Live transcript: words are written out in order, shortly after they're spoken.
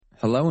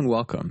Hello and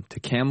welcome to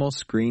Camel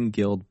Screen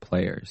Guild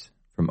Players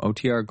from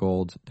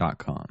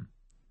OTRGold.com.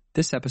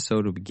 This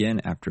episode will begin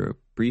after a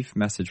brief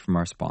message from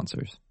our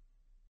sponsors.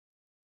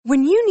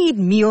 When you need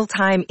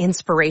mealtime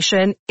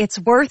inspiration, it's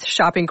worth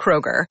shopping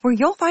Kroger, where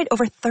you'll find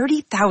over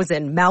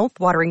 30,000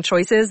 mouth-watering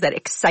choices that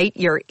excite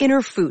your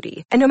inner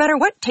foodie. And no matter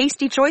what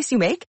tasty choice you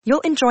make,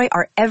 you'll enjoy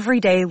our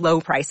everyday low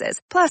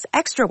prices, plus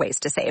extra ways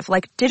to save,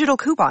 like digital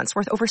coupons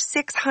worth over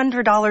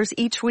 $600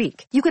 each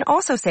week. You can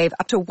also save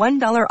up to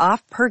 $1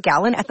 off per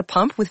gallon at the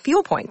pump with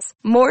fuel points.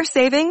 More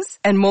savings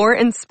and more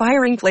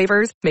inspiring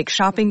flavors make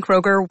shopping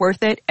Kroger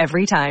worth it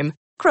every time.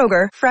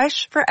 Kroger,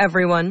 fresh for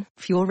everyone.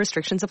 Fuel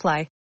restrictions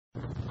apply.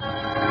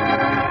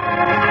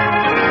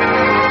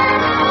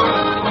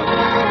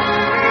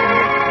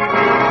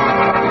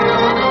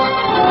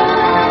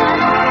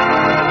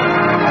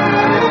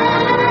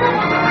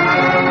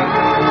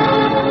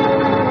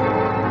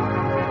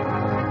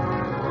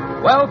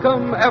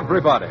 Welcome,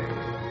 everybody.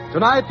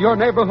 Tonight, your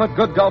neighborhood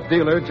good golf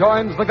dealer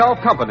joins the golf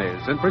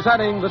companies in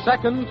presenting the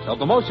second of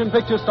the Motion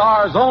Picture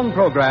Star's own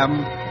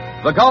program,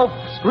 the Golf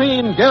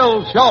Screen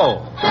Guild Show.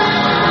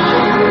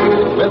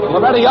 With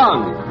Loretta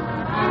Young,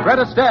 Fred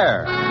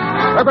Astaire,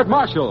 Herbert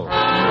Marshall,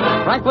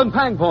 Franklin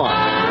Pangborn,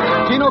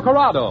 Gino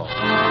Corrado,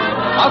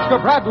 Oscar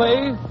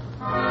Bradley,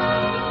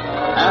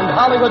 and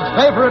Hollywood's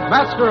favorite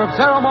master of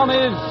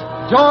ceremonies,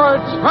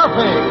 George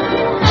Murphy.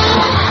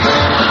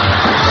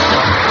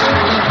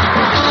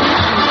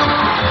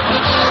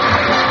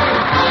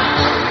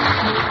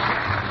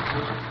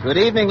 Good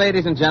evening,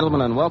 ladies and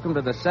gentlemen, and welcome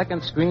to the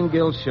second Screen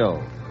Guild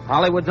Show,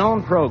 Hollywood's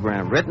own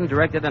program, written,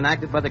 directed, and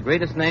acted by the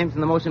greatest names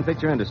in the motion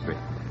picture industry,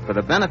 for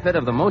the benefit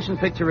of the Motion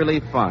Picture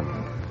Relief Fund.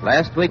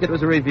 Last week it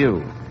was a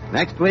review.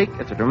 Next week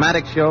it's a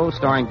dramatic show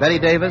starring Betty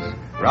Davis,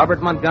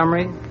 Robert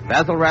Montgomery,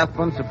 Basil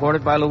Rathbone,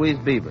 supported by Louise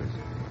Beavers.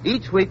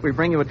 Each week we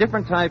bring you a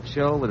different type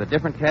show with a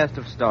different cast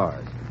of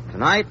stars.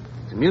 Tonight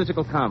it's a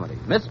musical comedy,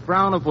 Miss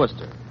Brown of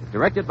Worcester,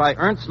 directed by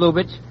Ernst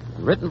Lubitsch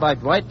and written by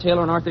Dwight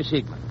Taylor and Arthur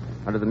Sheikman,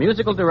 under the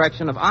musical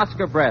direction of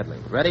Oscar Bradley.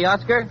 Ready,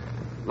 Oscar?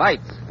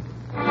 Lights.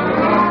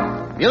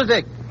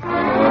 Music.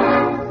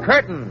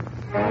 Curtain.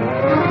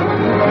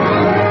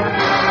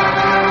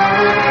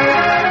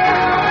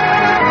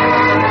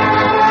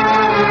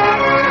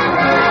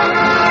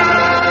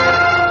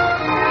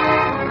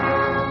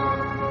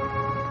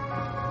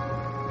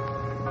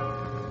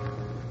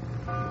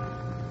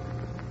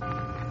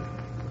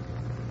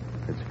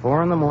 It's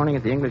 4 a.m.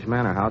 at the English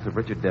Manor House of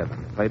Richard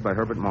Devon, played by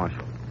Herbert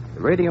Marshall.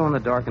 The radio in the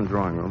darkened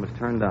drawing room is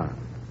turned on.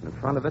 In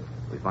front of it,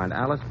 we find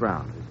Alice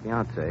Brown, his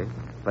fiancée,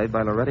 played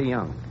by Loretta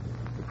Young.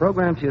 The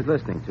program she is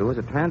listening to is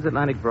a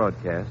transatlantic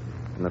broadcast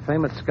from the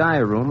famous Sky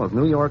Room of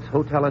New York's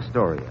Hotel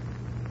Astoria.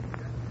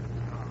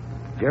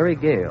 Jerry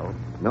Gale,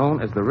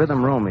 known as the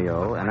Rhythm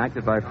Romeo and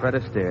acted by Fred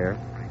Astaire,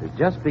 is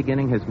just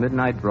beginning his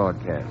midnight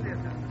broadcast.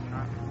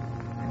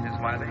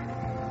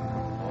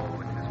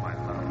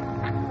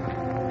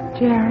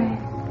 Jerry.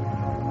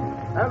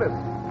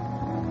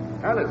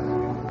 Alice,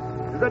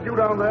 is that you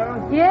down there?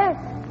 Yes,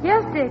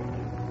 Dick.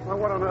 Well,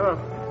 what on earth?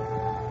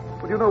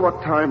 Well, you know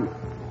what time...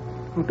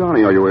 Oh,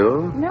 darling, are you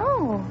ill?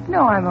 No,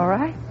 I'm all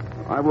right.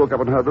 I woke up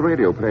and heard the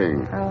radio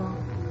playing. Oh,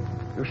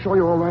 You're sure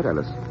you're all right,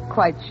 Alice?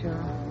 quite sure.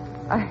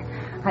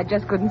 I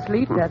just couldn't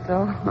sleep, that's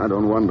all. I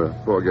don't wonder.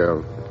 Poor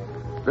girl.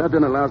 That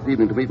dinner last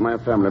evening to meet my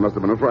family must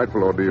have been a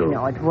frightful ordeal.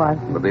 No, it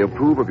wasn't. But they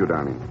approve of you,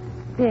 darling.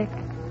 Dick,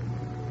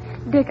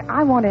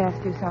 I want to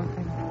ask you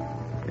something.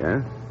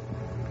 Yes?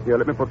 Here,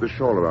 let me put this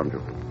shawl around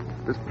you.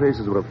 This place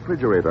is a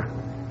refrigerator.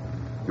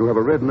 You have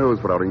a red nose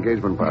for our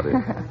engagement party.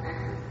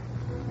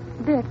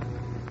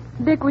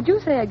 Dick, would you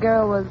say a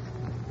girl was,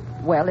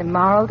 well,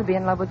 immoral to be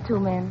in love with two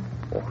men?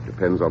 Oh,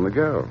 depends on the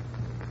girl.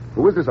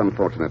 Who is this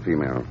unfortunate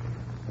female?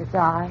 It's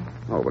I.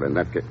 Oh, well, in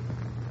that case...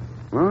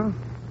 Huh?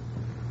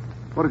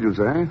 What did you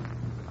say?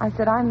 I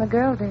said I'm the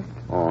girl, Dick.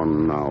 Oh,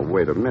 now,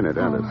 wait a minute,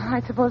 Alice. Oh,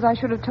 I suppose I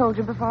should have told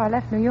you before I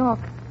left New York.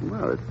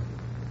 Well, it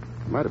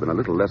might have been a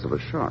little less of a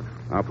shock.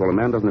 After all, a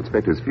man doesn't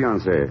expect his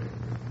fiancée.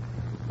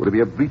 Would it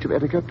be a breach of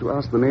etiquette to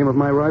ask the name of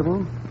my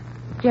rival?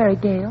 Jerry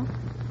Gale.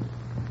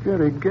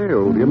 Jerry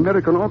Gale, the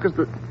American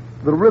Orchestra,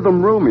 the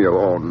Rhythm Romeo.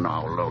 Oh,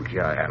 now, look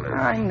here, Alice.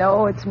 I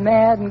know, it's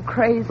mad and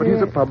crazy. But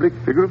he's a public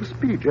figure of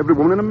speech. Every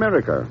woman in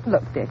America.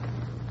 Look, Dick,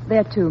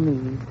 there are two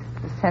me's.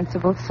 The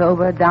sensible,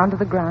 sober,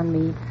 down-to-the-ground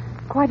me,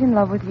 quite in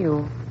love with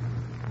you.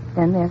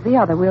 Then there's the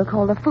other we'll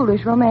call the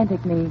foolish,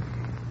 romantic me,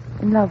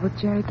 in love with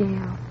Jerry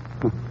Gale.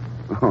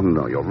 Oh,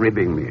 no, you're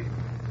ribbing me.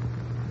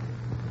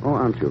 Oh,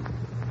 aren't you?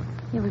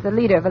 He was the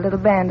leader of a little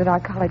band at our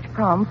college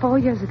prom 4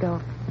 years ago.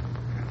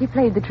 He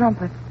played the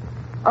trumpet.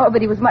 Oh,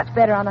 but he was much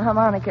better on the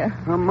harmonica.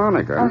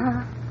 Harmonica?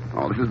 Uh-huh.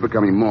 Oh, this is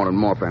becoming more and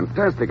more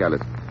fantastic,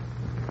 Alice.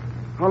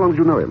 How long did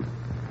you know him?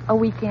 A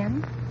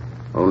weekend?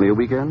 Only a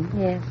weekend?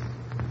 Yes.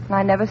 And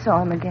I never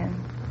saw him again.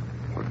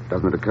 Well,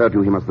 doesn't it occur to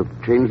you he must have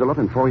changed a lot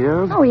in 4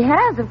 years? Oh, he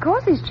has. Of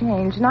course he's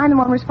changed. And I'm the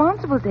one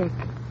responsible, Dick.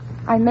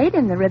 I made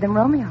him the Rhythm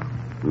Romeo.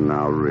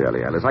 Now,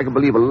 really, Alice, I can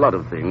believe a lot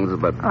of things,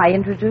 but... I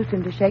introduced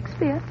him to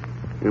Shakespeare.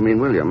 You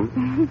mean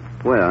William?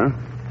 Where?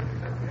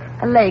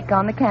 A lake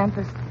on the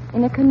campus.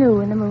 in a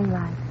canoe in the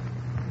moonlight.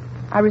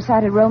 I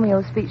recited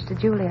Romeo's speech to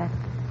Juliet.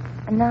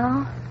 And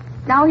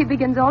now he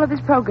begins all of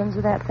his programs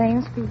with that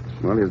same speech.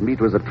 Well, his meat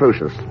was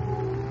atrocious.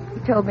 He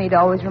told me to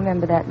always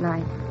remember that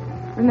night.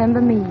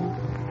 Remember me.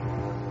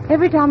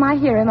 Every time I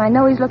hear him, I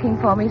know he's looking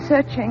for me,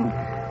 searching.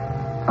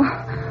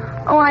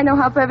 Oh, I know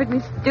how perfectly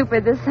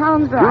stupid this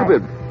sounds, right?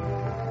 Stupid?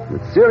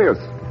 It's serious.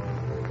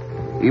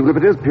 Even if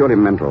it is purely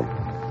mental,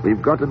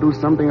 we've got to do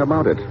something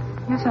about it.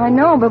 Yes, I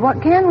know, but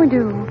what can we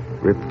do?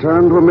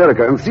 Return to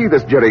America and see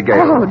this Jerry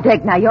Gale. Oh,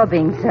 Dick, now you're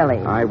being silly.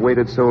 I've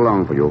waited so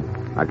long for you.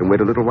 I can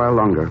wait a little while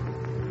longer.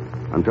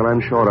 Until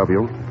I'm sure of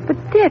you.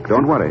 But, Dick...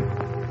 Don't worry.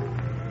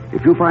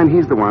 If you find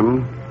he's the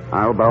one,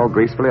 I'll bow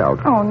gracefully out.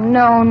 Oh,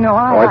 no,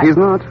 Or if he's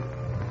not,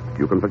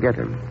 you can forget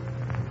him.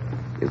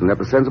 Isn't that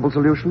the sensible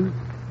solution?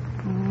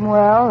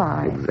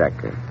 Well,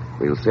 Exactly.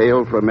 We'll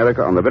sail for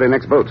America on the very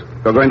next boat.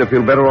 You're going to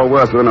feel better or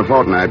worse within a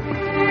fortnight.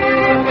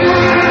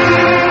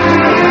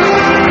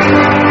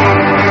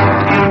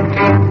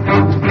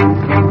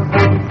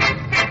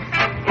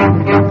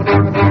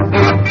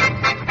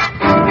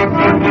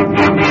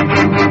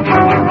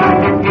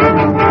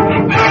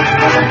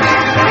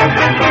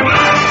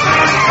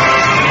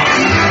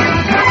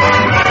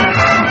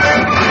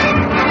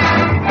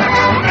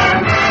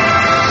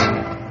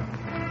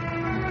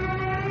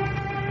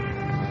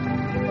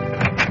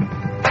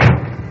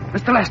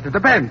 Mr. Lester, the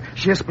band.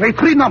 She has played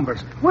 3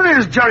 numbers. Where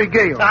is Jerry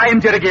Gale? I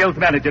am Jerry Gale's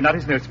manager, not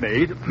his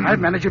nursemaid. I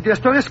manage the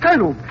Astoria Sky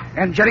Room.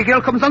 And Jerry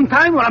Gale comes on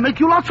time when I make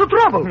you lots of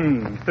trouble.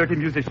 30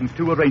 musicians,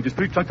 2 arrangers,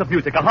 3 chunks of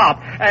music, a harp,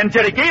 and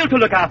Jerry Gale to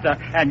look after.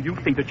 And you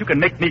think that you can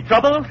make me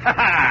trouble? Ha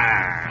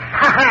ha!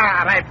 Ha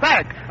ha! Right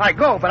back. I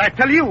go, but I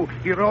tell you,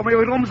 he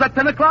roams at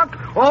 10 o'clock,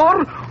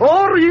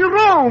 or he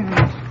roams.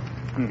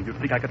 You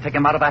think I could take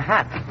him out of a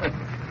hat?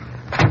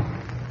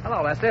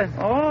 Hello, Lester.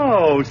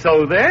 Oh,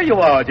 so there you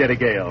are, Jerry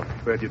Gale.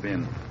 Where'd you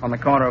been? On the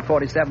corner of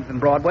 47th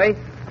and Broadway,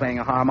 playing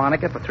a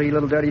harmonica for 3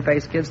 little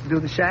dirty-faced kids to do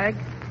the shag.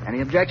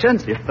 Any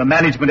objections? If the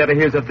management ever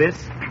hears of this...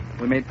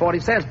 We made 40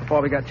 cents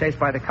before we got chased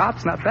by the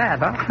cops. Not bad,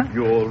 huh?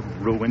 You'll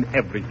ruin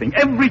everything.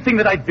 Everything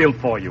that I built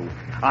for you.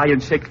 I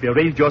and Shakespeare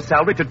raised your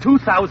salary to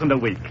 $2,000 a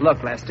week.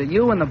 Look, Lester,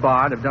 you and the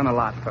Bard have done a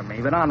lot for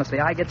me, but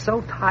honestly, I get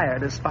so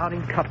tired of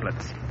spouting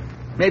couplets.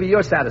 Maybe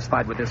you're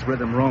satisfied with this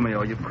rhythm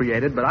Romeo you've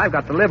created, but I've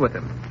got to live with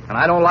him, and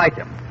I don't like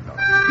him.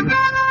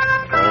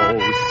 Oh,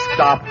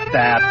 stop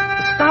that.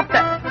 Stop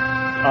that.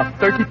 A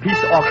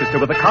 30-piece orchestra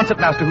with a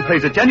concertmaster who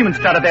plays a genuine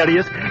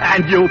Stradivarius,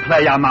 and you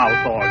play a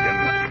mouth organ.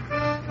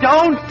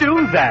 Don't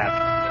do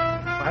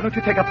that. Why don't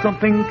you take up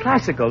something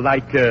classical,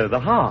 like the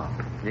harp?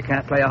 You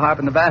can't play a harp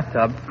in the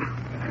bathtub.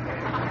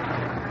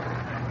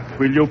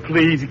 Will you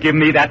please give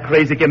me that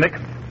crazy gimmick?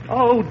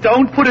 Oh,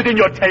 don't put it in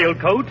your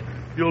tailcoat.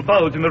 You'll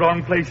bulge in the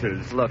wrong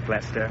places. Look,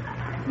 Lester.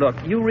 Look,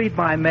 you read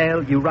my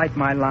mail, you write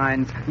my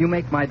lines, you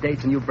make my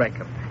dates, and you break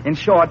them. In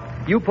short,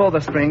 you pull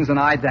the strings and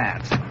I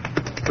dance.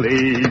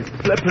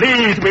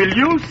 Please, will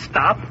you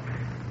stop?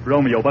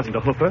 Romeo wasn't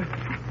a hoofer.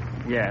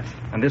 Yes,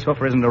 and this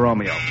hoofer isn't a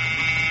Romeo.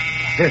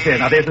 There,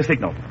 now there's the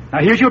signal. Now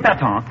here's your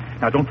baton.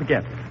 Now don't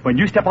forget, when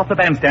you step off the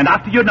bandstand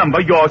after your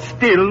number, you're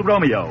still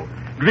Romeo.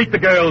 Greet the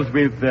girls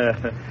with,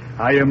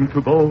 I am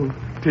too bold,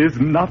 'tis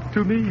not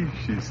to me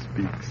she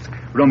speaks.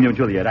 Romeo and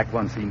Juliet, Act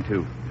 1, Scene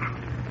 2.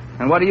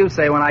 And what do you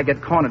say when I get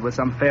cornered with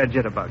some fair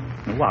jitterbug?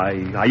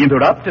 Why, I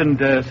interrupt and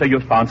say your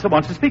sponsor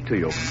wants to speak to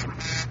you.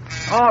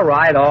 All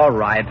right.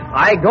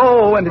 I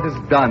go and it is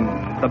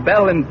done. The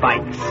bell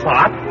invites.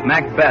 What?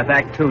 Macbeth,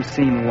 Act 2,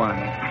 Scene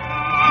 1.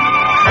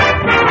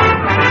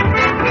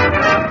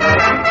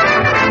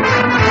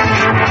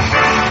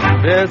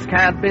 This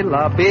can't be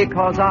love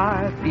because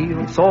I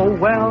feel so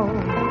well.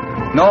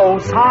 No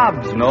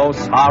sobs, no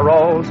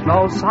sorrows,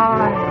 no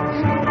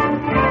sighs.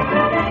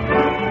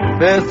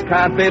 This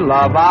can't be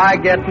love, I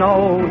get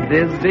no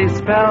dizzy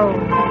spell.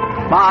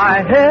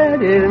 My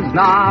head is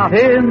not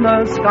in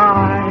the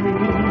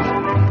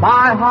skies.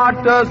 My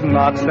heart does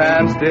not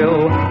stand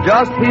still,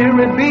 just hear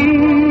it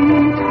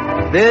beat.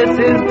 This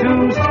is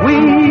too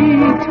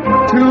sweet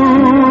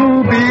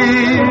to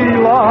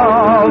be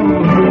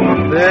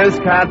loved. This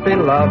can't be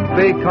love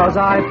because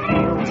I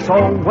feel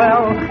so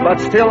well, but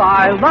still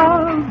I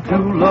love to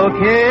look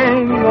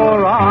in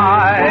your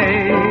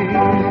eyes.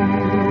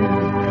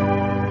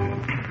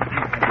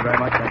 Thank you very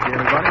much. Thank you,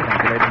 everybody.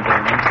 Thank you, ladies and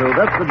gentlemen. So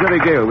that's the Jerry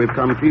Gale we've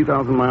come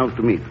 3,000 miles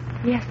to meet.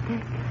 Yes,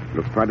 Dick.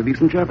 Looks quite a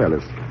decent chap,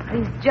 Alice.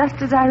 He's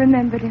just as I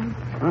remembered him.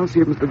 I'll see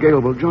if Mr. Gale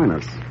will join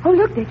us. Oh,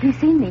 look, Dick, he's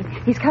seen me.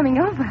 He's coming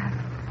over.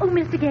 Oh,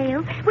 Mr.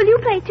 Gale, will you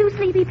play Two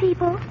Sleepy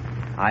People?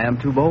 I am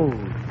too bold.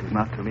 'Tis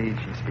not to me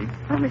she speaks.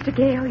 Oh, Mr.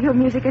 Gale, your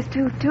music is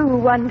too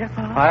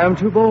wonderful. I am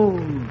too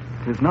bold.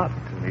 'Tis not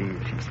to me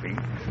she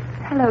speaks.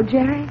 Hello,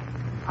 Jerry.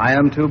 I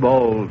am too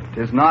bold.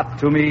 'Tis not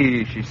to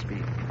me she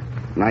speaks.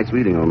 Nice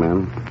reading, old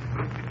man.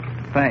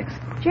 Thanks.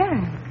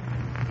 Jerry.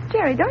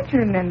 Jerry, don't you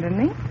remember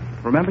me?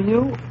 Remember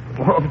you?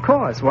 Well, of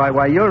course.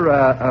 Why, you're,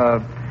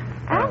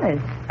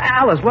 Alice.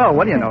 Alice, well,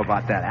 what do you know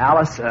about that?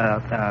 Alice,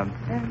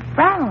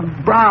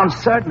 Brown. Brown,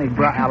 certainly.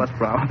 Alice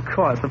Brown, of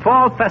course. The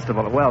Fall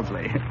Festival at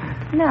Wellesley.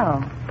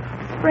 No.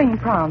 Spring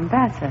prom,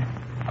 Vassar.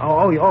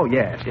 Oh,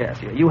 yes.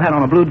 You had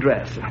on a blue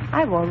dress.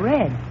 I wore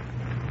red.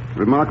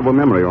 Remarkable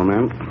memory, old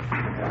man.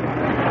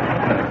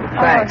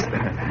 Thanks.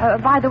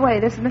 By the way,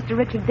 this is Mr.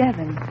 Richard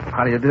Devon.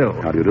 How do you do?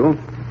 How do you do?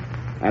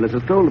 Alice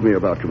has told me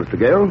about you, Mr.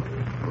 Gale.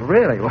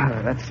 Really?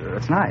 Well, that's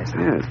nice.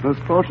 Yes,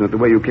 most fortunate the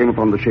way you came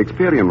upon the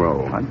Shakespearean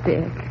role. Oh,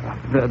 Dick.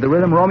 The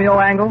Rhythm Romeo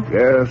angle?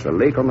 Yes, a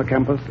lake on the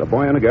campus, a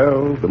boy and a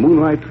girl, the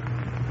moonlight,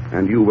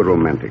 and you were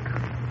romantic.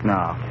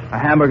 No. A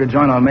hamburger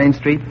joint on Main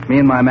Street, me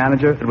and my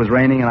manager. It was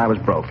raining and I was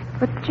broke.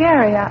 But,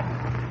 Jerry,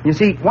 You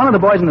see, one of the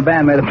boys in the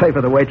band made a play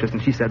for the waitress,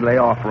 and she said, lay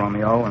off,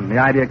 Romeo, and the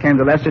idea came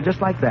to Lester just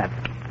like that.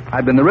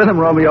 I've been the Rhythm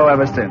Romeo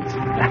ever since.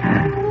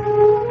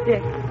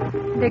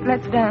 Dick,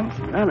 let's dance.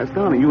 Alice,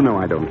 darling, you know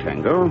I don't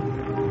tango.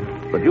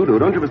 But you do,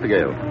 don't you, Mr.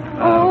 Gale?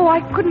 Oh,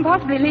 I couldn't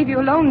possibly leave you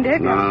alone, Dick.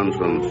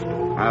 Nonsense.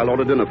 I'll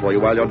order dinner for you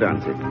while you're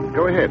dancing.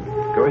 Go ahead.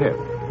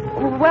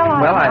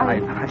 Well,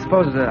 I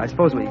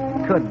suppose we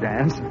could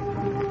dance.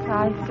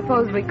 I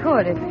suppose we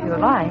could, if you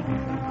like.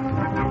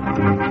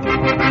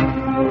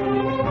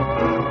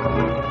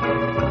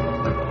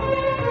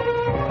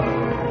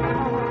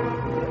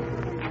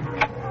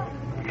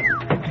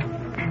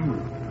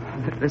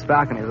 This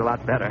balcony is a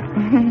lot better.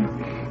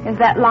 Is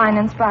that line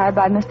inspired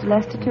by Mr.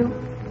 Lester, too?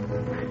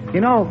 You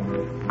know,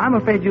 I'm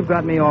afraid you've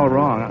got me all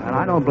wrong, and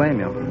I don't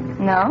blame you.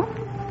 No?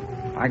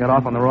 I got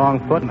off on the wrong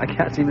foot, and I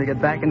can't seem to get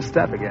back in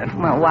step again.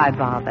 Well, why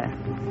bother?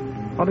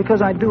 Well,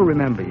 because I do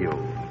remember you.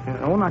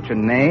 Not your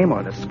name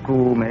or the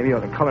school, maybe,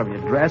 or the color of your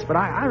dress, but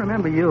I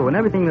remember you and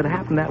everything that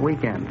happened that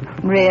weekend.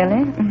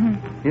 Really?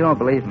 Mm-hmm. You don't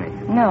believe me?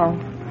 No.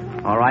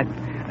 All right.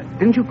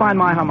 Didn't you find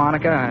my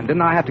harmonica, and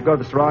didn't I have to go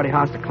to the sorority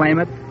house to claim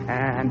it?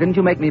 And didn't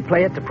you make me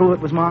play it to prove it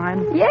was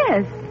mine?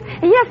 Yes,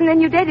 and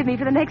then you dated me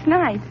for the next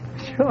night.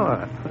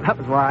 Sure. That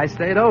was why I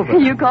stayed over.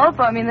 You called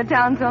for me in the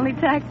town's only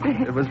taxi.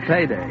 It was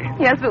payday.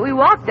 Yes, but we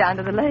walked down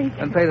to the lake.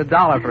 And paid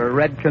 $1 for a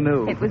red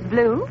canoe. It was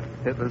blue?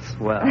 It was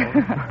swell.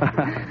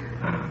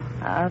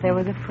 There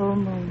was a full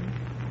moon.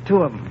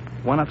 2 of them.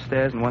 One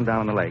upstairs and one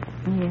down on the lake.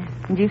 Yes.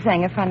 And you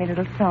sang a funny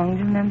little song, do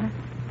you remember?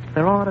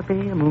 There ought to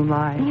be a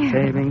moonlight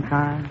saving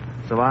time,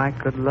 so I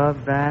could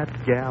love that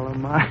gal of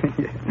mine.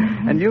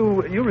 And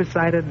you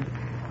recited...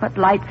 What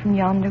light from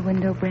yonder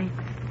window breaks?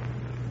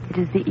 It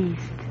is the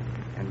east.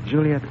 And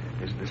Juliet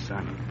is the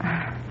sun.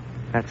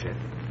 That's it.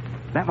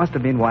 That must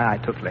have been why I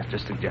took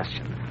Lester's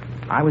suggestion.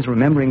 I was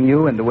remembering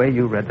you and the way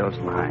you read those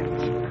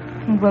lines.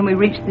 And when we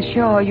reached the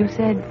shore, you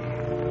said,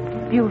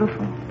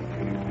 beautiful.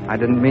 I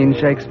didn't mean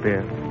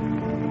Shakespeare.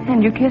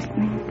 And you kissed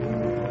me.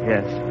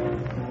 Yes.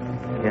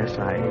 Yes,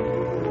 I...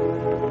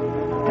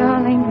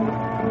 Darling.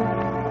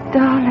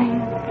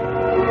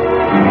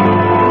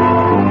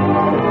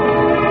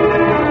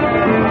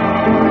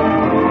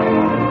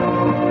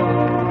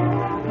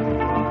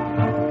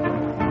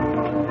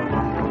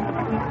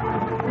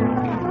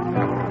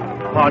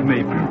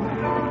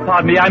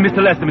 Pardon me, I'm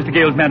Mr. Lester, Mr.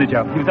 Gale's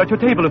manager. He was at your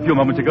table a few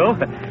moments ago.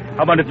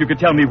 I wonder if you could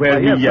tell me where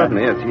Yes,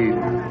 certainly, yes. He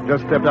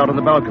just stepped out on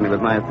the balcony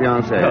with my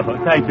fiancée. Oh,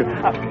 thank you.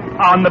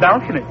 On the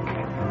balcony?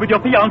 With your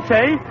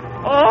fiancée?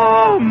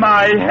 Oh,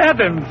 my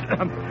heavens!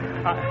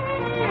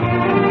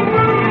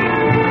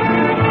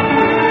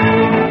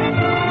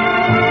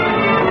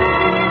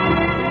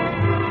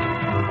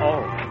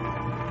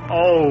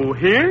 Oh,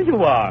 here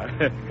you are.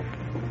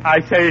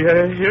 I say,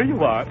 here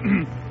you are.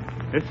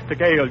 Mr.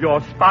 Gale, your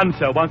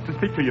sponsor wants to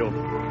speak to you.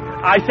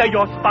 I say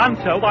your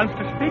sponsor wants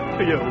to speak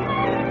to you.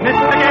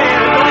 Mr.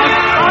 Gale, your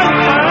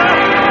sponsor!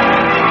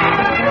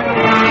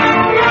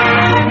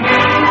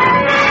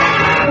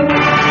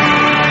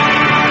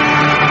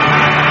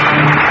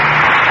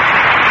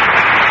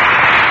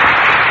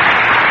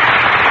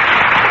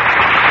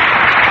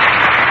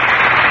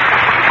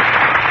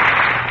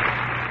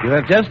 You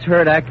have just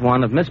heard Act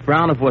One of Miss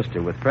Brown of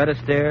Worcester with Fred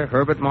Astaire,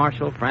 Herbert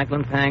Marshall,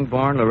 Franklin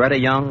Pangborn, Loretta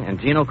Young, and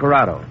Gino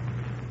Corrado.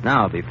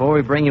 Now, before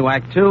we bring you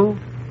Act Two,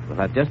 we'll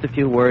have just a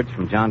few words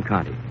from John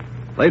Conte.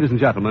 Ladies and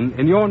gentlemen,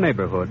 in your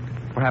neighborhood,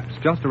 perhaps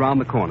just around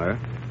the corner,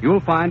 you'll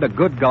find a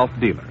good Gulf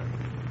dealer.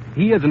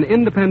 He is an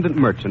independent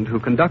merchant who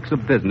conducts a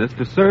business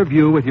to serve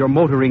you with your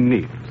motoring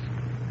needs.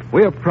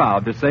 We are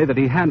proud to say that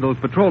he handles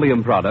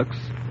petroleum products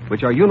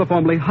which are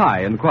uniformly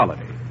high in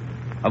quality.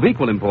 Of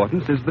equal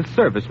importance is the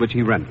service which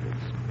he renders.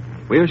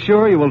 We are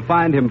sure you will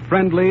find him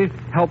friendly,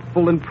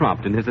 helpful, and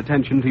prompt in his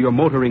attention to your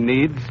motoring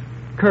needs,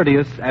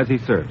 courteous as he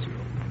serves you.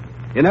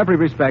 In every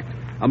respect,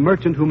 a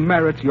merchant who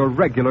merits your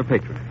regular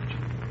patronage.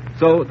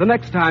 So the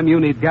next time you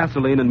need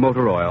gasoline and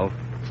motor oil,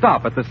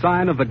 stop at the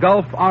sign of the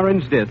Gulf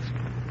Orange Disc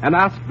and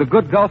ask the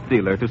good Gulf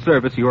dealer to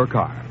service your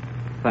car.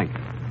 Thank you.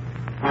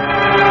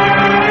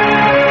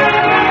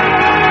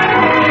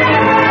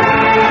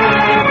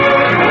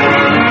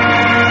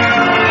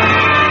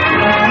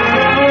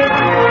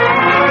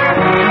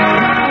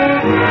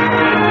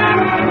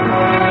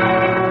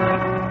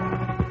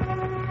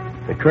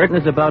 The curtain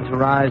is about to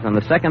rise on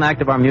the second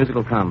act of our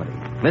musical comedy,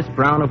 Miss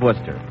Brown of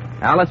Worcester.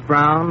 Alice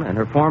Brown and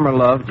her former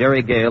love,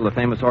 Jerry Gale, the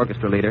famous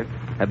orchestra leader,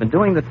 have been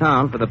doing the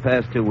town for the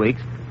past 2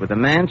 weeks with a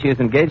man she is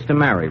engaged to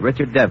marry,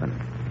 Richard Devon.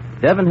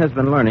 Devon has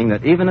been learning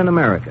that even in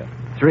America,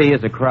 3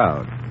 is a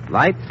crowd.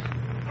 Lights,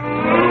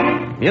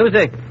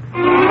 Music.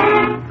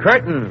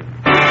 Curtain.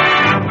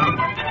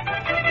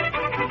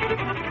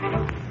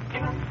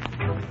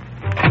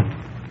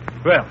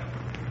 Well,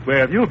 where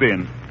have you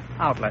been?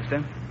 Out,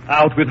 Lester.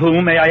 Out with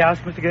whom, may I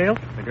ask, Mr. Gale?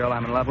 The girl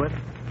I'm in love with?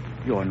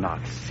 You're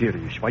not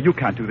serious. Why, you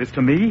can't do this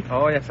to me.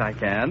 Oh, yes, I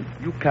can.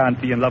 You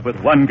can't be in love with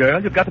one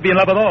girl. You've got to be in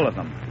love with all of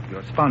them.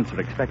 Your sponsor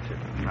expects it.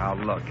 Now,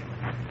 look.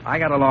 I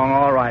got along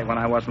all right when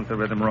I wasn't the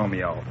Rhythm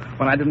Romeo.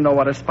 When I didn't know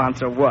what a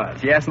sponsor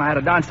was. Yes, and I had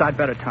a darn sight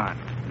better time.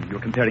 You're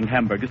comparing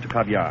hamburgers to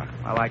caviar.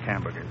 I like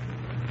hamburgers.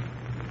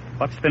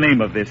 What's the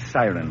name of this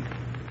siren?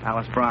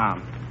 Alice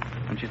Brown.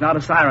 And she's not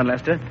a siren,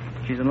 Lester.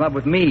 She's in love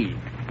with me,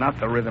 not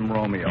the Rhythm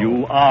Romeo.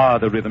 You are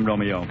the Rhythm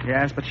Romeo.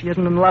 Yes, but she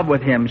isn't in love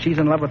with him. She's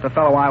in love with the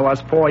fellow I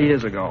was 4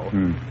 years ago.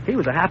 He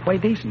was a halfway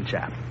decent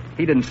chap.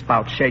 He didn't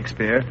spout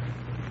Shakespeare,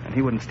 and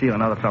he wouldn't steal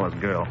another fellow's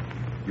girl.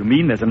 You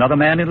mean there's another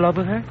man in love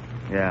with her?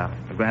 Yeah,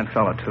 a grand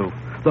fellow, too.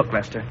 Look,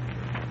 Lester,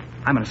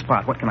 I'm in a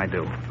spot. What can I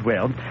do?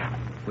 Well,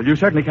 you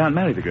certainly can't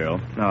marry the girl.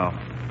 No,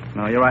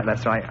 you're right,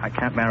 Lester. I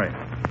can't marry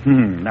her.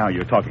 Now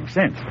you're talking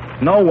sense.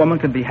 No woman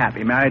could be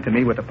happy married to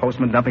me with the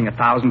postman dumping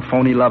 1,000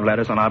 phony love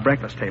letters on our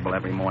breakfast table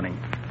every morning.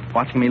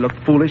 Watching me look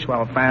foolish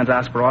while fans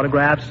ask for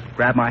autographs,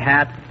 grab my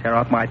hat, tear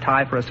off my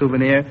tie for a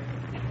souvenir.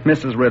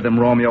 Mrs. Rhythm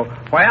Romeo.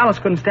 Why, Alice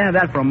couldn't stand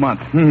that for a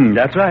month.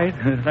 That's right.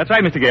 That's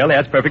right, Mr. Gale.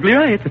 That's perfectly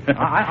right.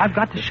 I've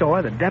got to show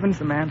her that Devon's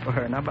the man for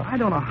her now, but I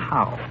don't know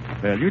how.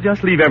 Well, you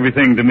just leave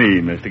everything to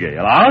me, Mr.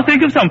 Gale. I'll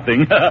think of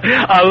something.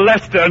 A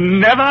Lester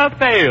never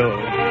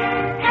fails.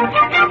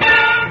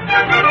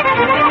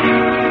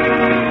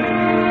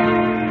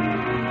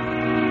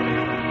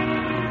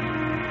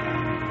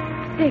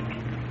 Dick,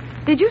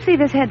 did you see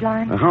this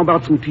headline? How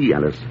about some tea,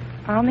 Alice?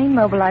 Army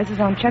mobilizes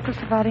on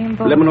Czechoslovakian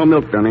border. Lemon or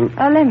milk, darling?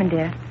 Lemon,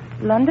 dear.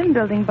 London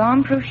building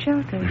bomb-proof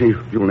shelters.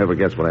 You'll never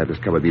guess what I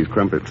discovered these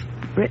crumpets.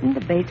 Britain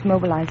debates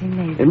mobilizing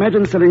Navy.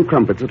 Imagine selling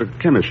crumpets at a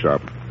chemist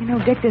shop. You know,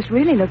 Dick, this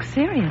really looks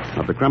serious.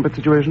 Of the crumpet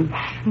situation?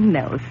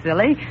 No,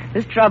 silly.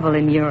 There's trouble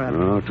in Europe.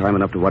 Oh, time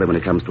enough to worry when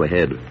it comes to a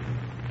head.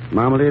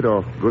 Marmalade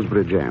or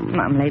gooseberry jam?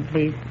 Marmalade,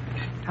 please.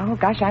 Oh,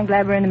 gosh, I'm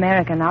glad we're in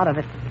America and out of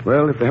it.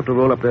 Well, if they have to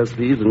roll up their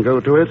sleeves and go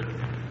to it,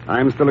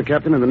 I'm still a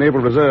captain in the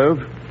Naval Reserve.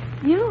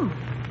 You?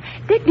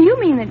 Dick, do you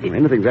mean that...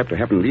 Anything's apt to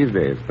happen these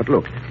days. But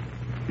look,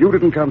 you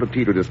didn't come to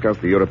tea to discuss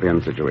the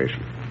European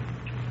situation.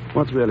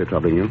 What's really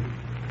troubling you?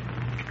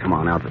 Come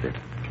on, out with it.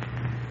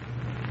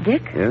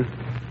 Dick? Yes?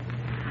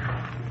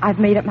 I've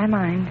made up my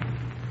mind.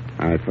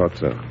 I thought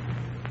so.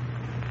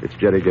 It's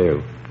Jerry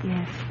Gale.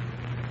 Yes.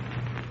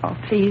 Oh,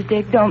 please,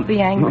 Dick, don't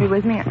be angry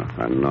with me.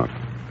 I'm not.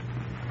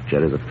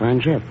 Jerry's a fine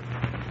chap.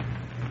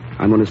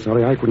 I'm only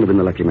sorry I couldn't have been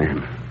the lucky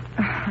man.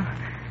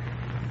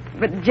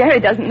 But Jerry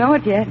doesn't know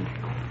it yet.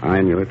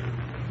 I knew it.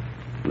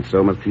 And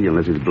so must he,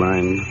 unless he's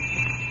blind.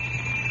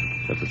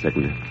 Just a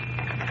second.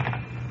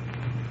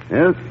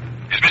 Yes?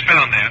 Is Miss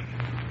Brown there?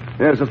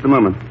 Yes, just a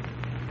moment.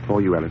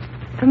 For you, Alice.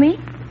 For me?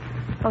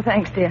 Oh,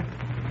 thanks, dear.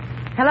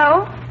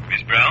 Hello?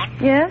 Miss Brown?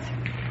 Yes?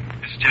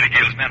 This is Jerry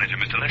Gale's manager,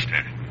 Mr.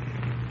 Lester.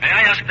 May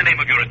I ask the name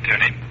of your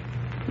attorney?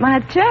 My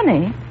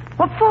attorney?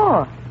 What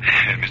for?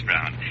 Miss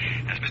Brown,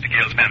 as Mr.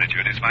 Gale's manager,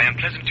 it is my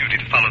unpleasant duty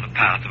to follow the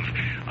path of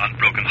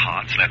unbroken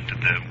hearts left at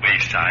the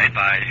wayside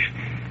by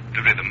the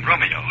Rhythm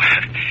Romeo.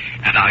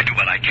 And I do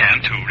what I can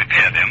to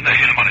repair them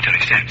in a monetary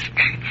sense.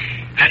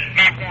 Let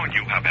me warn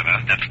you,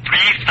 however, that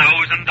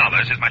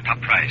 $3,000 is my top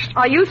price.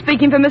 Are you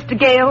speaking for Mr.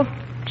 Gale?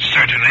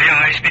 Certainly,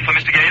 I speak for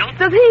Mr. Gale.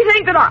 Does he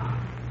think that I...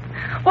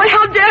 Why,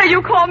 how dare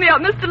you call me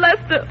up, Mr.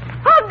 Lester?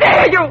 How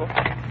dare you?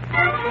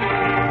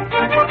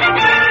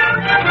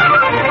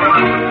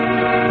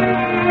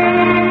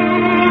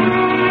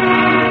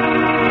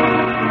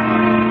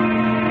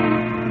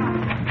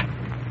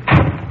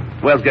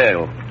 Where's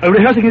Gale?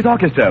 Rehearsing his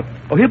orchestra.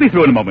 Oh, he'll be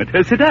through in a moment.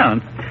 Sit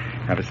down.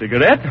 Have a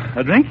cigarette?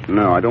 A drink?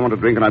 No, I don't want to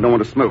drink and I don't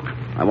want to smoke.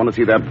 I want to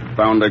see that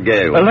bounder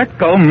Gale. Let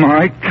go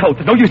my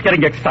coat. No use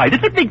getting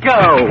excited. Let me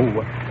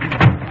go.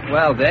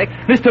 Well, Dick?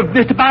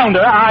 Mr. Bounder,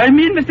 I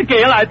mean Mr.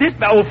 Gale,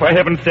 oh, for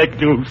heaven's sake,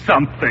 do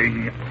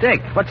something.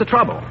 Dick, what's the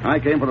trouble? I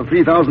came for the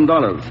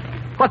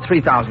 $3,000. What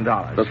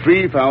 $3,000? The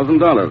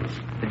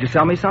 $3,000. Did you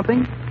sell me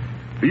something?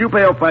 Do you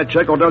pay off by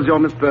check or does your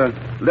Mr.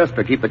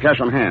 Lester keep the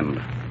cash on hand?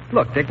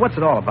 Look, Dick, what's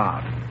it all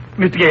about?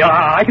 Mr. Gale,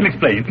 I can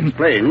explain.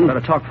 Explain? Better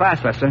talk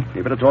fast, Lester.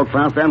 You better talk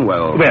fast and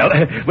well.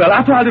 Well,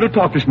 after our little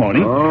talk this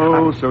morning...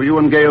 Oh, so you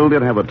and Gale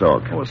did have a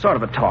talk. Oh, sort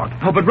of a talk.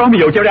 Oh, but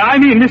Romeo, Jerry, I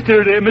mean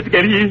Mr.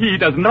 Gale, he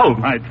doesn't know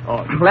my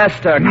talk.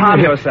 Lester, calm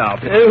yourself.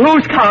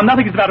 Who's calm?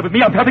 Nothing's the matter with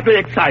me. I'm perfectly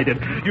excited.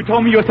 You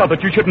told me yourself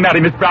that you shouldn't marry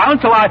Miss Brown,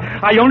 so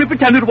I only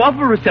pretended to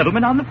offer a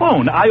settlement on the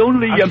phone. I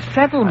only... A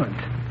settlement?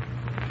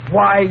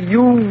 Why,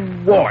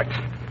 you wart.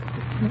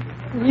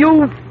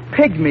 You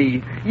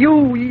pygmy.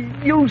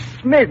 You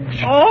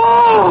smidge.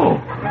 Oh!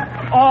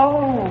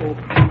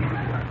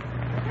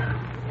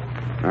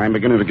 I'm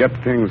beginning to get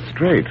things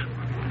straight.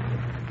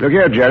 Look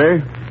here,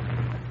 Jerry.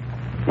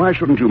 Why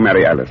shouldn't you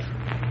marry Alice?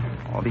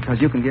 Oh, because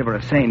you can give her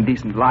a sane,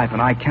 decent life,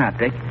 and I can't,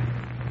 Dick.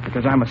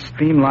 Because I'm a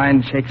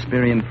streamlined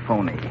Shakespearean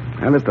phony.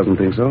 Alice doesn't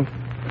think so.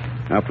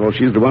 After all,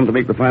 she's the one to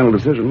make the final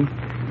decision.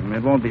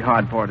 It won't be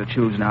hard for her to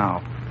choose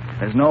now.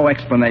 There's no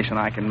explanation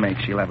I can make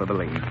she'll ever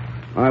believe.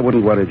 I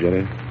wouldn't worry,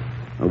 Jerry.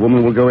 A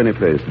woman will go any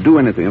place, do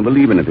anything, and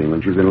believe anything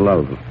when she's in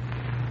love.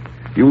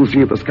 You'll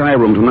see at the Sky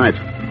Room tonight.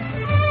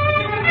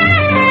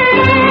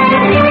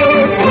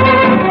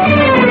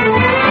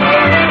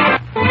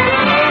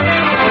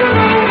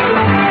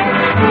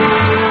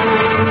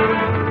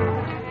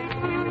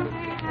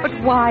 But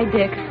why,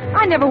 Dick?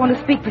 I never want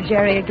to speak to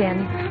Jerry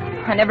again.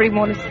 I never even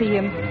want to see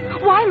him.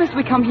 Why must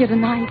we come here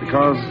tonight?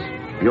 Because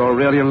you're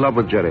really in love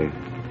with Jerry.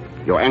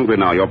 You're angry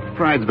now. Your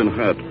pride's been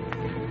hurt.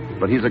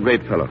 But he's a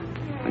great fellow.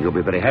 And you'll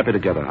be very happy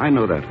together. I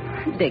know that.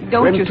 Dick,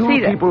 don't you see that?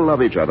 When two people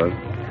love each other,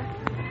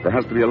 there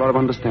has to be a lot of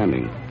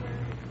understanding.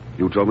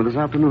 You told me this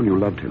afternoon you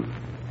loved him.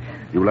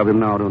 You love him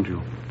now, don't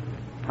you?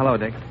 Hello,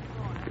 Dick.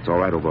 It's all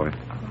right, old boy.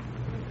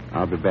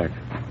 I'll be back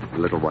in a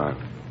little while.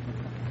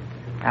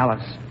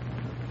 Alice,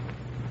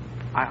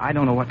 I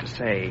don't know what to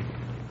say.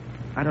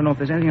 I don't know if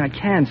there's anything I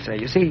can say.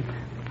 You see,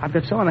 I've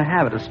got so in the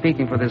habit of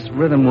speaking for this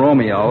rhythm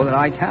Romeo that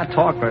I can't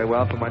talk very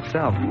well for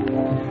myself.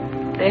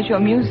 There's your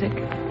music.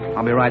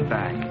 I'll be right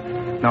back.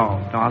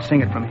 No, I'll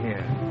sing it from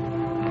here.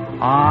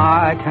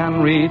 I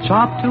can reach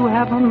up to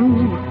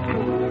heaven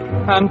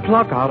and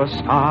pluck out a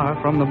star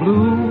from the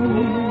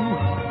blue.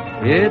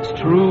 It's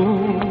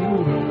true,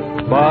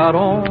 but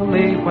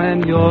only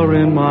when you're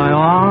in my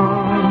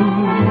arms.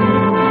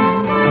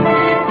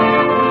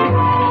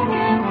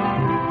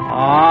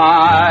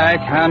 I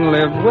can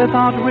live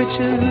without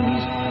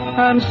riches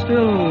and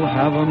still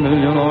have a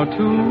million or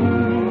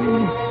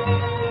two.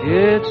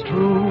 It's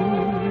true,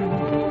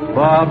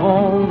 but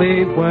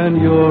only when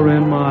you're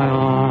in my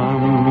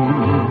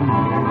arms.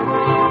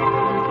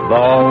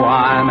 Though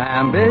I'm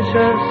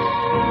ambitious,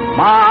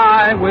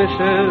 my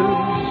wishes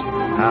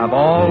have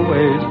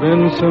always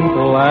been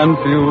simple and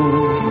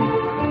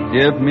few.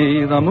 Give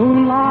me the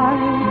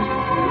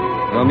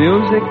moonlight, the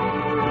music,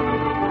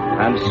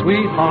 and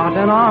sweetheart,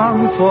 an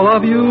armful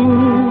of you.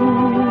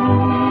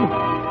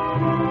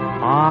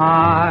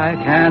 I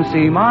can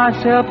see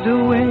myself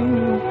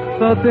doing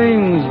the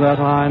things that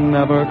I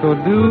never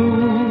could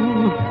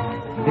do.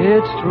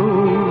 It's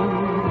true,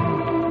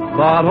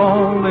 but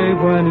only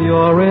when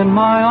you're in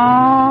my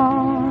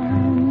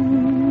arms.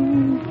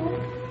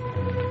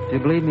 Do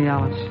you believe me,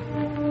 Alice?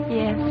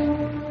 Yes.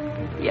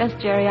 Yes,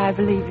 Jerry, I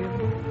believe you.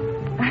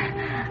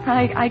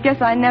 I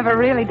guess I never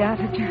really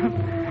doubted you.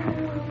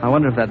 I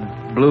wonder if that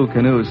blue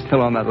canoe's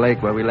still on that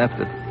lake where we left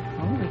it.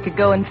 Oh, we could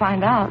go and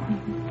find out.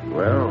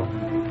 Well,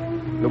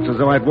 looks as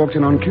though I'd walked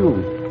in on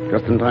cue,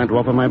 just in time to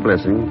offer my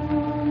blessing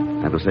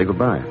and to say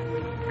goodbye.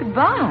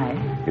 Goodbye?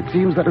 It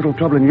seems that little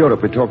trouble in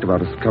Europe we talked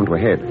about has come to a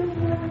head.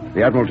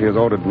 The Admiralty has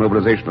ordered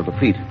mobilization of the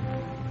fleet.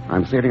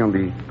 I'm sailing on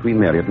the Queen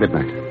Mary at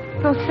midnight.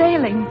 So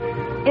sailing?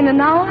 In an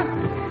hour?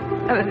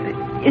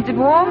 Is it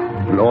war?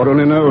 Lord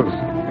only knows.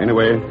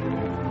 Anyway,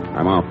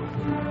 I'm off.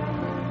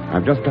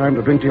 I've just time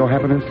to drink to your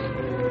happiness,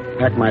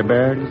 pack my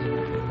bags,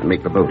 and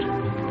make the boat.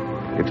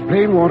 It's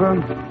plain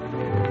water,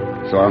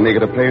 so I'll make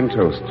it a plain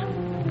toast.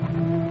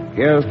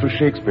 Here's to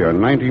Shakespeare,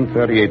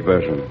 1938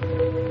 version.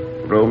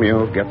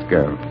 Romeo gets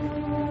girl.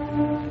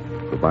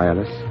 Goodbye,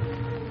 Alice.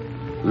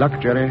 Luck,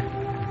 Jerry.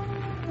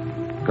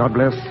 God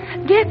bless.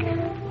 Dick!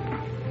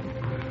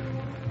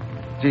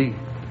 Gee,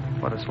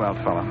 what a swell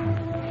fellow.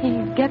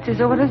 He gets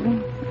his orders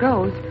and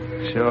goes.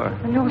 Sure.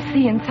 No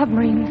sea and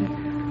submarines.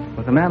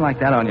 With a man like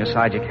that on your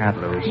side, you can't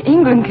lose.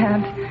 England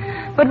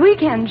can't. But we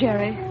can,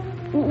 Jerry.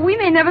 We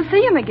may never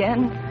see him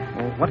again.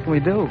 Well, what can we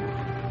do?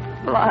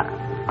 Well,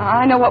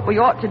 I know what we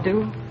ought to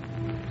do.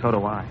 So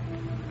do I.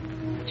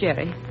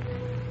 Jerry,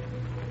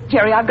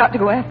 I've got to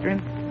go after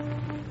him.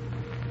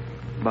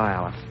 Bye,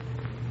 Alice.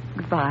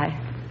 Goodbye.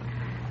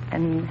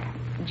 And,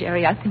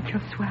 Jerry, I think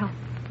you're swell.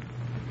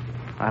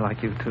 I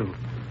like you, too.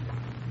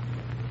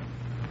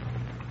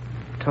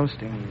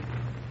 Toasting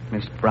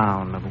Miss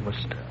Brown of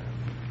Worcester.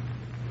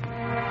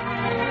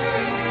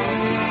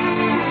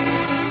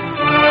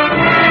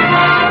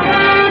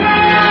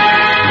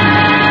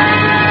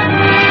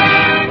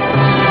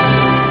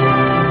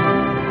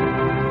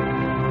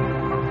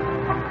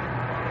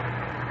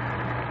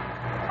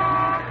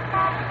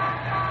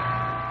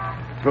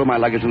 Throw my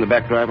luggage in the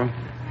back, driver.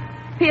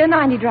 Pier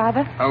 90,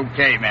 driver.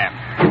 Okay, ma'am.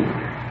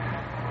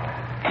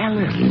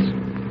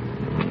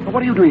 Alice.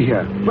 What are you doing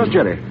here? Where's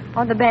Jerry?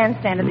 On the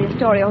bandstand of the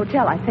Astoria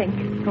Hotel, I think.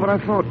 No, but I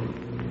thought...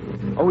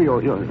 Oh,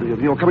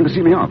 you're coming to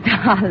see me off.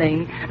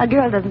 Darling, a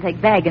girl doesn't take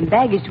bag and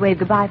baggage to wave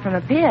goodbye from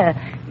a pier.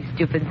 You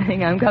stupid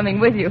thing, I'm coming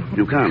with you.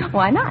 You can't.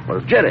 Why not? Well,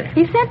 it's Jerry.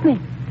 He sent me.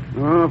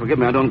 Oh, forgive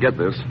me, I don't get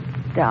this.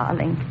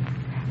 Darling,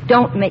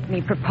 don't make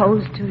me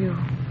propose to you.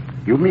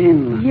 You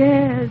mean...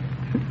 Yes.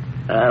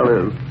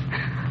 Alice.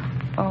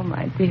 Oh,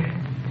 my dear.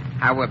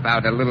 How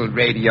about a little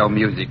radio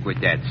music with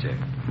that, sir?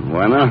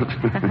 Why not?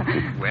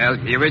 Well,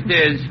 here it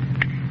is.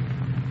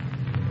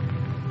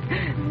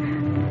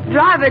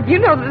 Driver, do you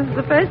know this is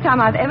the first time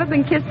I've ever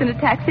been kissed in a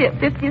taxi at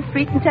 50th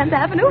Street and 10th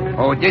Avenue?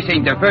 Oh, this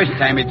ain't the first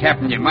time it's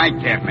happened in my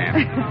cab, ma'am.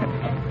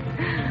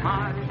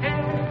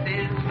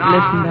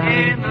 Listen,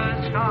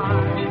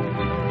 darling.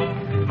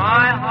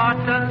 My heart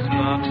does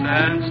not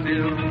stand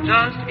still,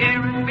 just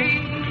hearing me.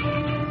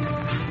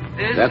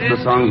 That's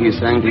the song he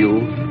sang to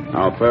you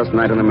our first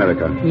night in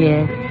America.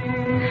 Yes.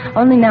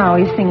 Only now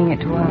he's singing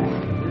it to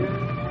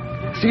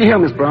us. See here,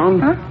 Miss Brown.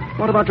 Huh?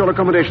 What about your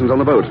accommodations on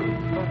the boat?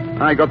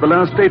 I got the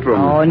last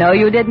stateroom. Oh, no,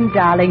 you didn't,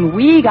 darling.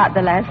 We got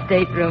the last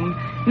stateroom.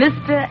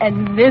 Mr.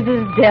 and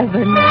Mrs.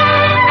 Devon.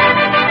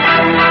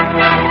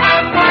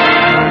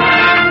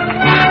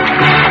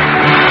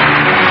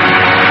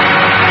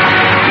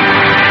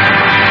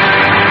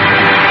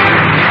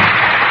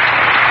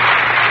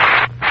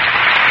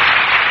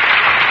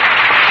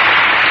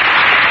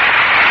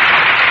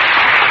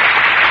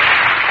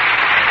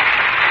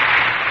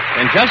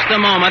 In just a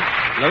moment,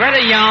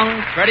 Loretta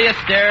Young, Freddie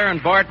Astaire,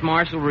 and Bart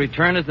Marshall will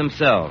return as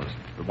themselves.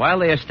 But while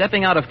they are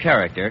stepping out of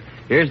character,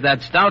 here's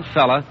that stout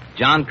fella,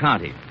 John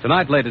Conte.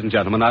 Tonight, ladies and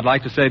gentlemen, I'd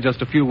like to say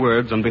just a few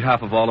words on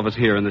behalf of all of us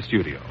here in the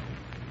studio.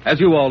 As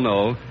you all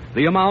know,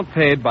 the amount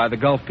paid by the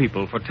Gulf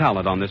people for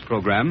talent on this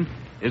program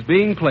is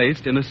being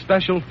placed in a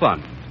special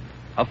fund.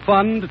 A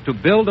fund to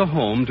build a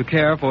home to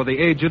care for the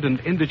aged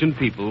and indigent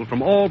people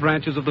from all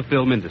branches of the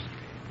film industry.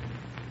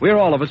 We're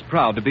all of us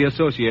proud to be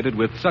associated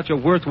with such a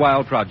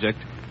worthwhile project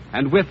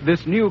and with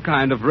this new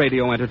kind of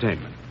radio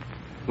entertainment.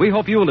 We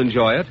hope you'll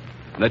enjoy it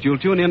and that you'll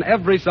tune in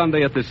every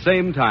Sunday at the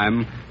same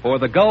time for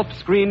the Gulf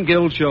Screen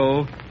Guild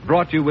Show,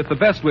 brought to you with the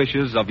best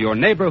wishes of your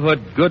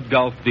neighborhood good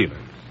Gulf dealers.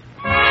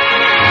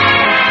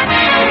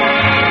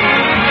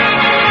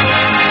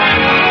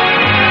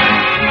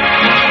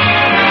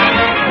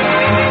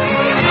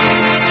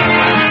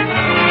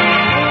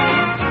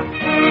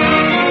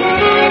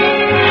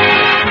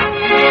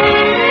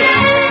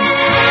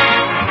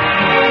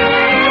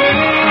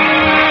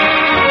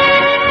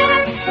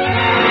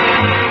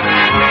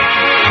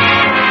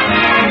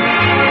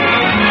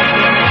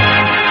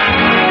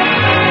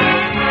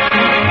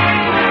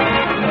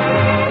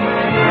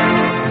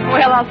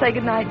 Say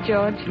goodnight,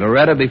 George.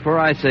 Loretta, before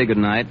I say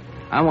goodnight,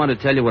 I want to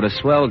tell you what a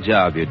swell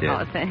job you did.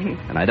 Oh,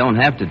 thanks. And I don't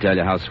have to tell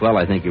you how swell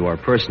I think you are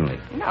personally.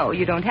 No,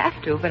 you don't have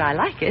to, but I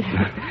like it.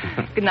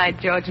 Good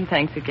night, George, and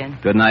thanks again.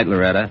 Good night,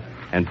 Loretta.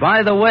 And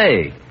by the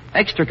way,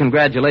 extra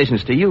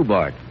congratulations to you,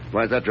 Bart.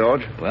 Why is that,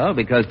 George? Well,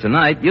 because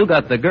tonight you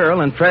got the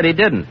girl and Freddie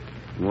didn't.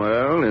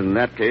 Well, in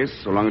that case,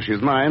 so long as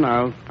she's mine,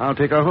 I'll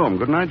take her home.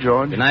 Good night,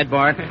 George. Good night,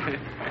 Bart.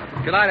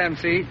 Good night,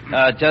 MC.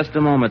 Just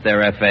a moment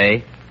there,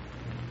 F.A.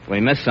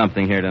 We missed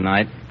something here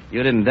tonight.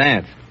 You didn't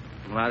dance.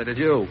 Well, neither did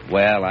you.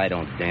 Well, I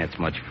don't dance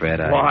much, Fred.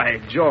 Why,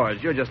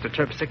 George, you're just a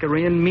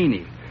terpsichorean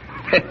meanie.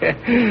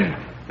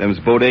 Them's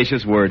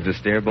bodacious words,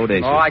 Astaire,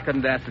 bodacious. Oh, I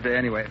couldn't dance today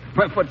anyway.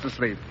 My foot's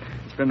asleep.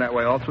 It's been that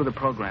way all through the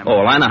program. Oh,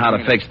 well, I know how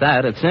to fix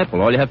that. It's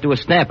simple. All you have to do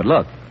is stamp it.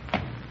 Look.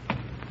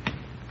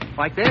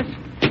 Like this?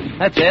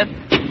 That's it.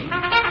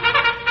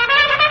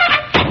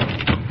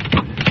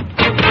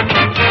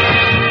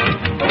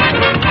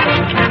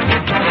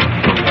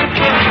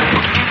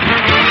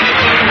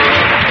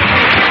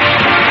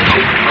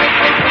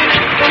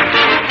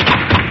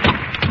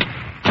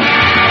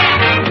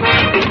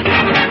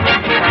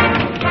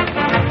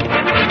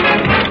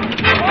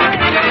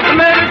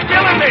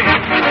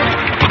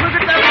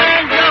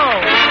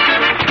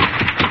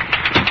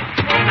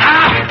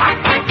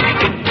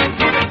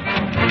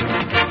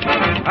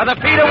 Are the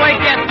feet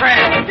awake yet,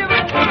 Fred?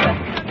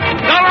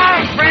 So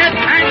long, Fred.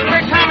 Thanks for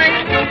coming.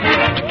 Good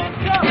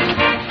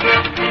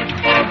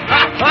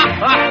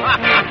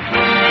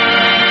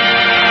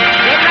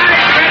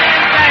night, Fred,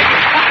 and thanks.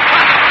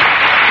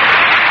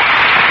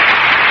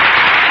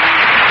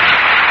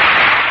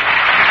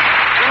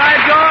 Good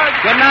night, George.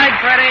 Good night,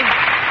 Freddie.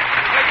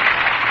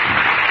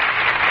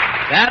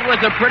 That was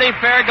a pretty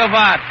fair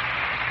gavotte.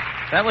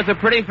 That was a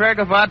pretty fair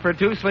gavotte for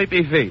two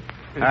sleepy feet.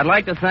 I'd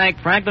like to thank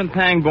Franklin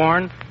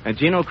Pangborn and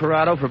Gino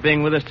Corrado for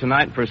being with us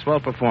tonight for a swell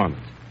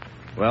performance.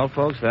 Well,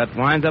 folks, that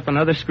winds up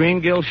another Screen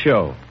Guild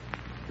show.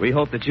 We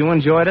hope that you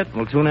enjoyed it.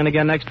 We'll tune in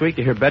again next week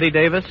to hear Betty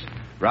Davis,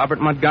 Robert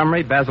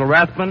Montgomery, Basil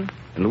Rathbun,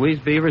 and Louise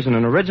Beavers in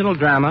an original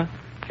drama,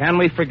 Can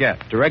We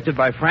Forget, directed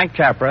by Frank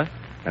Capra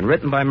and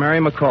written by Mary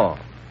McCall.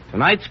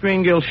 Tonight's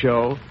Screen Guild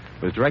show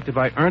was directed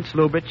by Ernst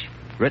Lubitsch,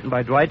 written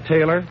by Dwight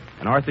Taylor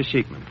and Arthur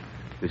Sheikman.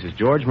 This is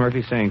George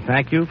Murphy saying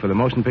thank you for the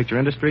motion picture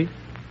industry,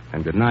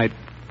 and good night.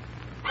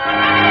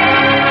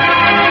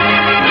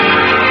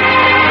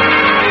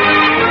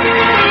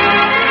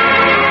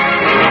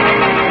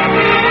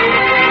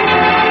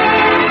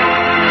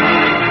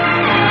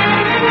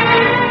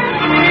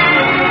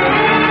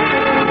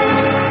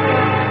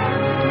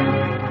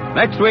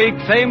 Next week,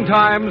 same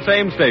time,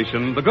 same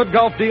station, the good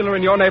Gulf dealer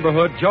in your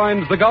neighborhood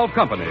joins the Gulf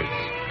companies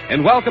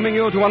in welcoming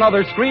you to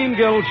another Screen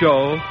Guild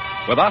show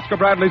with Oscar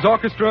Bradley's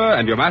orchestra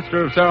and your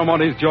master of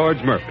ceremonies,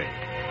 George Murphy.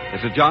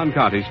 This is John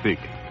Conte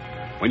speaking.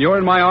 When You're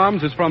in My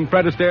Arms is from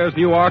Fred Astaire's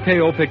new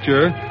RKO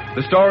picture,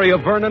 the story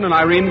of Vernon and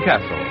Irene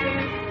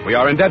Castle. We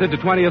are indebted to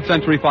 20th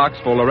Century Fox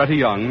for Loretta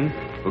Young,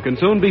 who can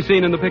soon be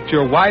seen in the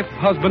picture Wife,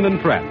 Husband,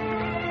 and Friend.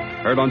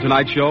 Heard on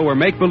tonight's show were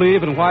Make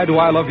Believe and Why Do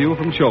I Love You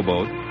from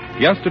Showboat,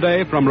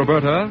 Yesterday from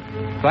Roberta,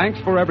 thanks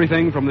for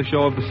everything from the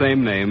show of the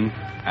same name,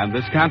 and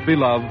This Can't Be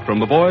Love from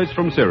the boys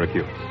from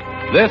Syracuse.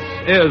 This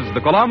is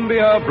the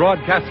Columbia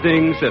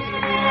Broadcasting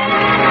System.